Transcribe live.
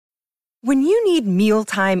When you need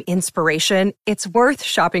mealtime inspiration, it's worth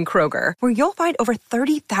shopping Kroger, where you'll find over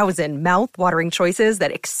 30,000 mouth-watering choices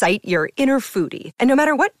that excite your inner foodie. And no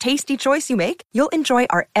matter what tasty choice you make, you'll enjoy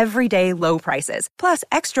our everyday low prices, plus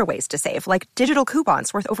extra ways to save, like digital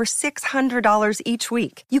coupons worth over $600 each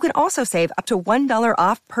week. You can also save up to $1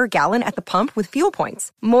 off per gallon at the pump with fuel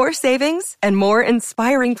points. More savings and more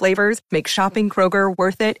inspiring flavors make shopping Kroger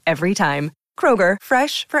worth it every time. Kroger,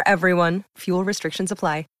 fresh for everyone. Fuel restrictions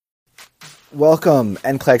apply. Welcome,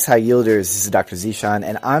 NCLEX High Yielders. This is Dr. Zishan,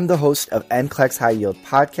 and I'm the host of NCLEX High Yield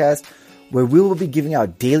Podcast, where we will be giving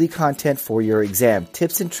out daily content for your exam,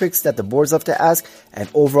 tips and tricks that the boards love to ask, and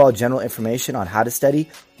overall general information on how to study,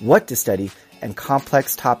 what to study, and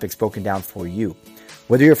complex topics broken down for you.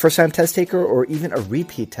 Whether you're a first-time test taker or even a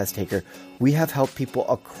repeat test taker, we have helped people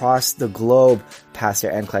across the globe pass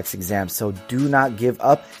their NCLEX exams, so do not give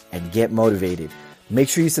up and get motivated. Make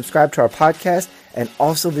sure you subscribe to our podcast and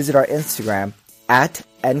also visit our Instagram at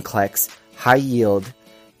NCLEX High Yield,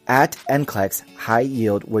 at NCLEX High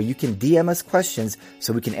Yield, where you can DM us questions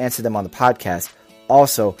so we can answer them on the podcast.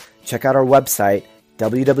 Also, check out our website,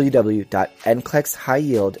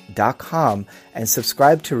 www.nclexhighyield.com, and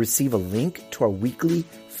subscribe to receive a link to our weekly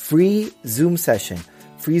free Zoom session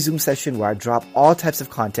where I drop all types of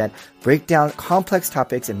content, break down complex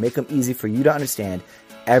topics, and make them easy for you to understand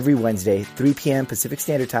every Wednesday, 3 p.m. Pacific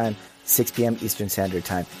Standard Time, 6 p.m. Eastern Standard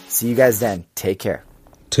Time. See you guys then. Take care.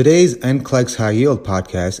 Today's NCLEX High Yield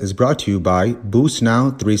podcast is brought to you by Boost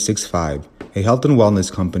Now 365, a health and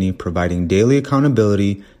wellness company providing daily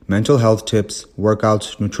accountability, mental health tips,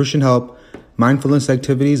 workouts, nutrition help, mindfulness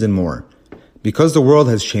activities, and more. Because the world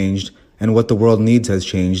has changed and what the world needs has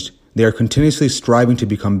changed, they are continuously striving to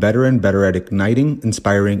become better and better at igniting,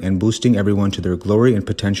 inspiring, and boosting everyone to their glory and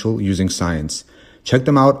potential using science. Check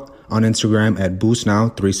them out on Instagram at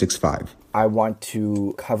BoostNow365. I want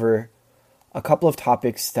to cover a couple of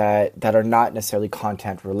topics that are not necessarily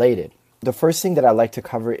content related. The first thing that I like to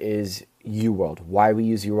cover is UWorld, why we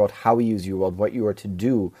use UWorld, how we use UWorld, what you are to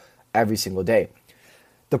do every single day.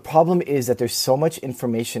 The problem is that there's so much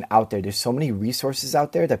information out there, there's so many resources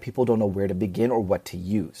out there that people don't know where to begin or what to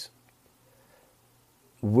use.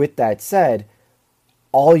 With that said,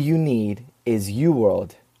 all you need is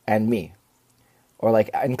UWorld and me. Or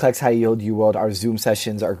like NCLEX High Yield, UWorld, our Zoom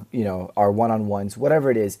sessions, our one-on-ones,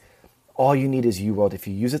 whatever it is, all you need is UWorld. If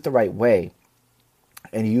you use it the right way,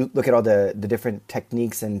 and you look at all the different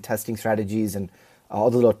techniques and testing strategies and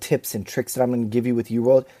all the little tips and tricks that I'm going to give you with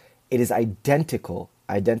UWorld, it is identical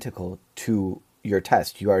to your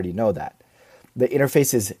test. You already know that. The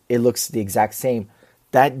interface it looks the exact same.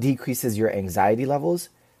 That decreases your anxiety levels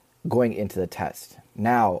going into the test.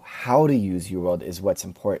 Now, how to use UWorld is what's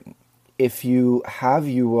important. If you have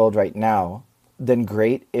UWorld right now, then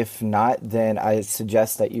great. If not, then I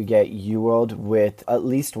suggest that you get UWorld with at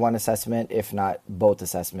least one assessment, if not both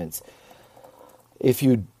assessments. If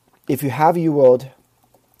you have UWorld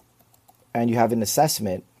and you have an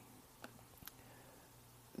assessment,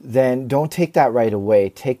 then don't take that right away.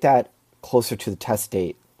 Take that closer to the test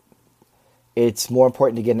date. It's more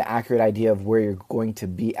important to get an accurate idea of where you're going to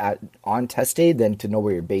be at on test day than to know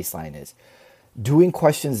where your baseline is. Doing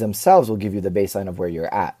questions themselves will give you the baseline of where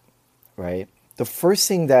you're at, right? The first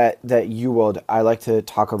thing that UWorld, I like to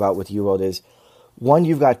talk about with UWorld is, one,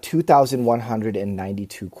 you've got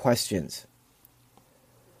 2,192 questions.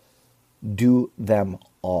 Do them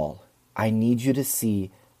all. I need you to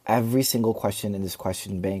see every single question in this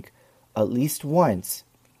question bank at least once,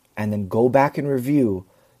 and then go back and review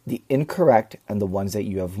the incorrect and the ones that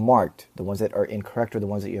you have marked. The ones that are incorrect or the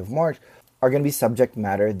ones that you have marked are going to be subject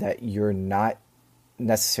matter that you're not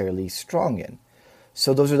necessarily strong in.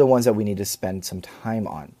 So those are the ones that we need to spend some time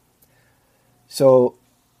on. So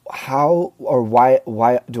how or why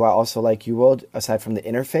do I also like UWorld aside from the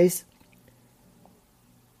interface?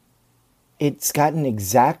 It's got an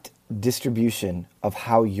exact distribution of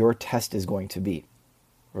how your test is going to be,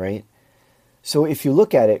 right? So if you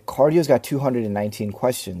look at it, cardio's got 219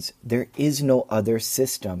 questions. There is no other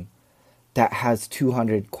system that has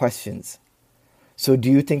 200 questions. So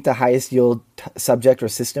do you think the highest yield subject or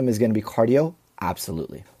system is going to be cardio?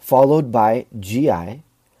 Absolutely. Followed by GI.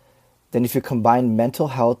 Then if you combine mental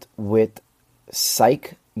health with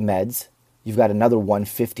psych meds, you've got another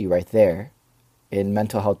 150 right there in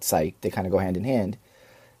mental health psych. They kind of go hand in hand.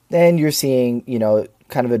 Then you're seeing,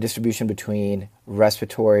 kind of a distribution between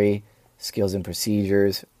respiratory, skills and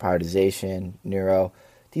procedures, prioritization, neuro.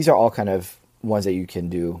 These are all kind of ones that you can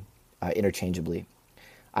do interchangeably.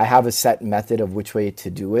 I have a set method of which way to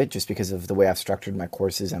do it just because of the way I've structured my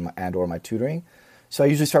courses and or my tutoring. So I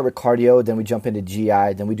usually start with cardio, then we jump into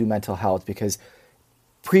GI, then we do mental health, because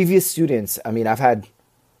previous students, I mean, I've had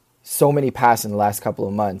so many pass in the last couple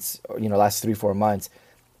of months, or, last 3-4 months.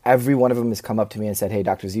 Every one of them has come up to me and said, hey,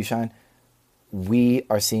 Dr. Zishan, we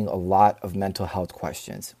are seeing a lot of mental health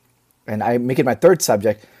questions. And I make it my third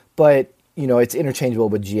subject, but, it's interchangeable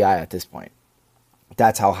with GI at this point.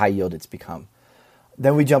 That's how high yield it's become.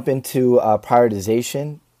 Then we jump into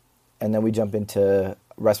prioritization, and then we jump into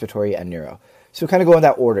respiratory and neuro. So we kind of go in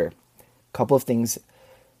that order. Couple of things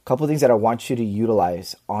that I want you to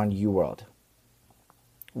utilize on UWorld.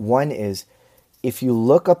 One is, if you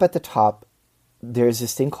look up at the top, there's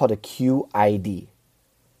this thing called a QID.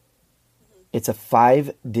 It's a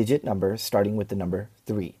 5-digit number starting with the number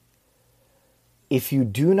 3. If you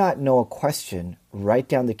do not know a question, write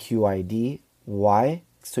down the QID. Why?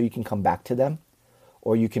 So you can come back to them,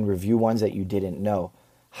 or you can review ones that you didn't know.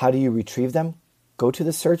 How do you retrieve them? Go to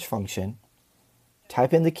the search function,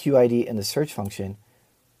 type in the QID in the search function,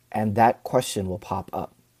 and that question will pop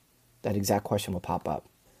up. That exact question will pop up.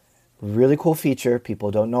 Really cool feature.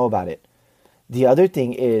 People don't know about it. The other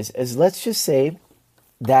thing is let's just say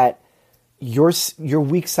that your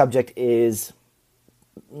weak subject is,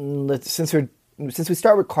 since we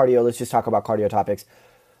start with cardio, let's just talk about cardio topics.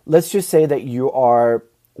 Let's just say that you are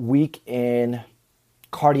weak in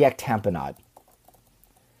cardiac tamponade.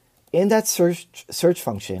 In that search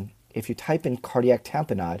function, if you type in cardiac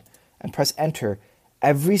tamponade and press enter,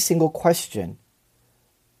 every single question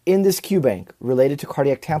in this QBank related to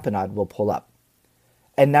cardiac tamponade will pull up.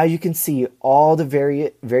 And now you can see all the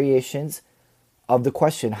variations of the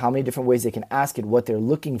question, how many different ways they can ask it, what they're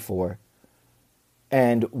looking for,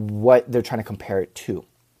 and what they're trying to compare it to.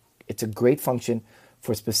 It's a great function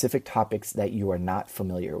for specific topics that you are not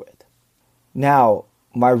familiar with. Now,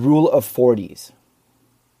 my rule of 40s.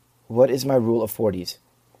 What is my rule of 40s?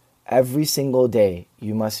 Every single day,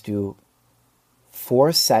 you must do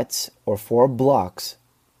 4 sets or 4 blocks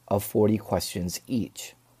of 40 questions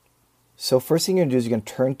each. So first thing you're going to do is you're going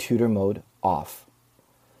to turn tutor mode off.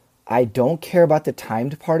 I don't care about the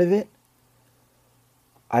timed part of it.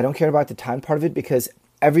 Because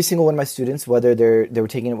every single one of my students, whether they were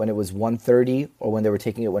taking it when it was 1:30 or when they were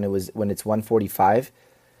taking it when it's 1:45,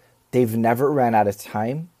 they've never ran out of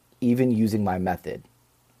time, even using my method,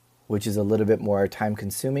 which is a little bit more time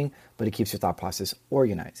consuming, but it keeps your thought process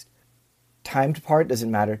organized. Timed part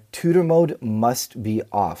doesn't matter. Tutor mode must be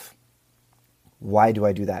off. Why do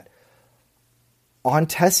I do that? On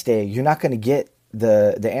test day, you're not going to get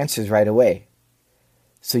the answers right away.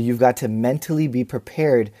 So you've got to mentally be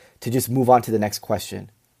prepared to just move on to the next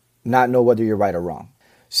question, not know whether you're right or wrong.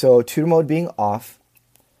 So tutor mode being off,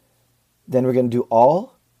 then we're going to do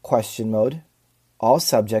all question mode, all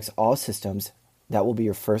subjects, all systems. That will be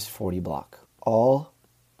your first 40 block. All.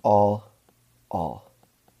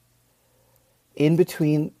 In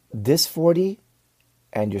between this 40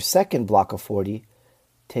 and your second block of 40,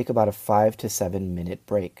 take about a 5 to 7 minute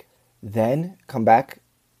break. Then come back,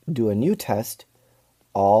 do a new test,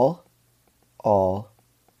 all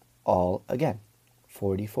again,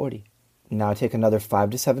 40. Now take another 5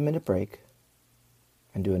 to 7 minute break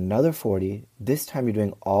and do another 40. This time you're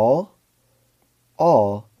doing all,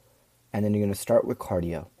 and then you're going to start with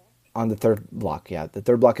cardio on the third block. Yeah, the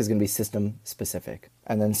third block is going to be system specific.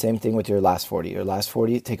 And then same thing with your last 40. Your last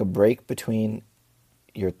 40, take a break between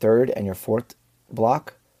your third and your fourth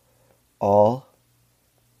block, all,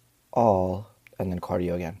 and then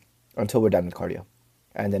cardio again until we're done with cardio.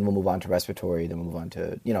 And then we'll move on to respiratory, then we'll move on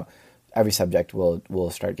to, every subject will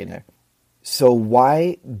start getting there. So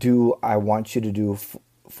why do I want you to do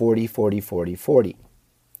 40?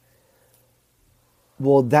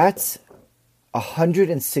 Well, that's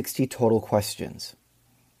 160 total questions.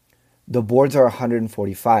 The boards are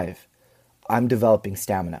 145. I'm developing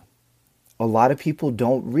stamina. A lot of people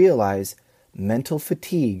don't realize mental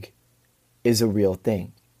fatigue is a real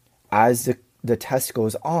thing. As the test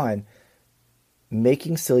goes on,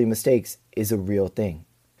 making silly mistakes is a real thing.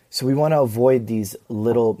 So we want to avoid these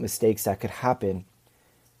little mistakes that could happen.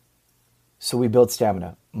 So we build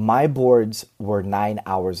stamina. My boards were 9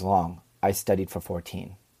 hours long. I studied for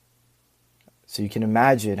 14. So you can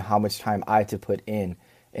imagine how much time I had to put in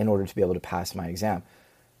order to be able to pass my exam.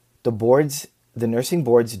 The nursing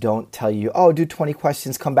boards don't tell you, do 20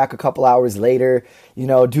 questions, come back a couple hours later,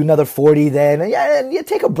 do another 40 then, yeah,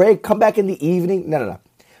 take a break, come back in the evening. No.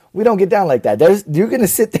 We don't get down like that. You're going to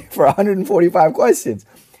sit there for 145 questions.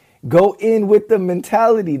 Go in with the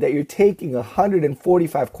mentality that you're taking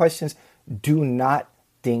 145 questions. Do not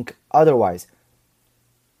think otherwise.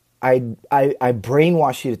 I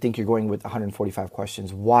brainwash you to think you're going with 145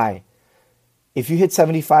 questions. Why? If you hit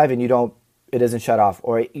 75 and it doesn't shut off,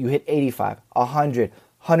 or you hit 85, 100,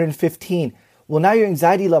 115, Well, now your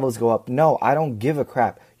anxiety levels go up. No, I don't give a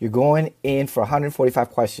crap. You're going in for 145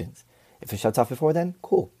 questions. If it shuts off before then,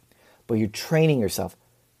 cool. But you're training yourself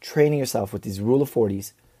with these rule of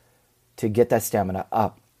 40s to get that stamina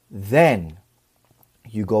up. Then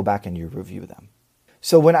you go back and you review them.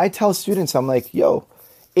 So when I tell students, I'm like, yo,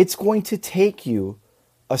 it's going to take you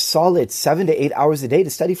a solid 7 to 8 hours a day to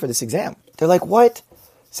study for this exam. They're like, what?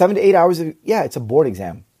 7 to 8 hours? Yeah, it's a board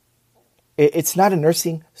exam. It's not a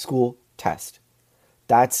nursing school test.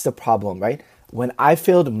 That's the problem, right? When I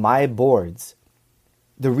failed my boards,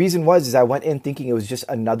 the reason is I went in thinking it was just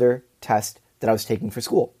another test that I was taking for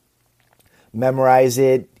school. Memorize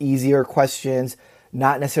it, easier questions,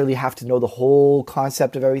 not necessarily have to know the whole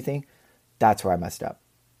concept of everything. That's where I messed up.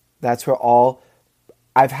 That's where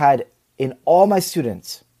I've had in all my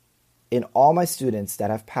students that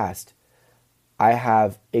have passed, I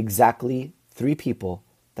have exactly 3 people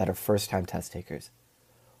that are first-time test takers.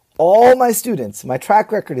 All my students, my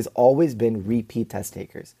track record has always been repeat test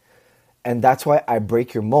takers. And that's why I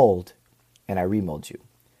break your mold and I remold you.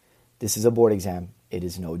 This is a board exam. It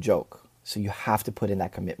is no joke. So you have to put in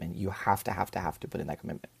that commitment. You have to put in that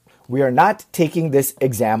commitment. We are not taking this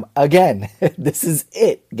exam again. This is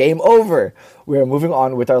it. Game over. We are moving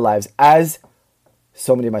on with our lives, as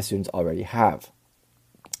so many of my students already have.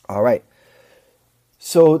 All right.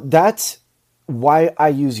 So that's why I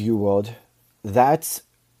use UWorld. That's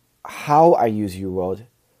how I use UWorld.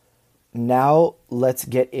 Now let's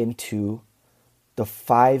get into the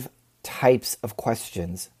 5 types of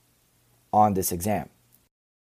questions on this exam.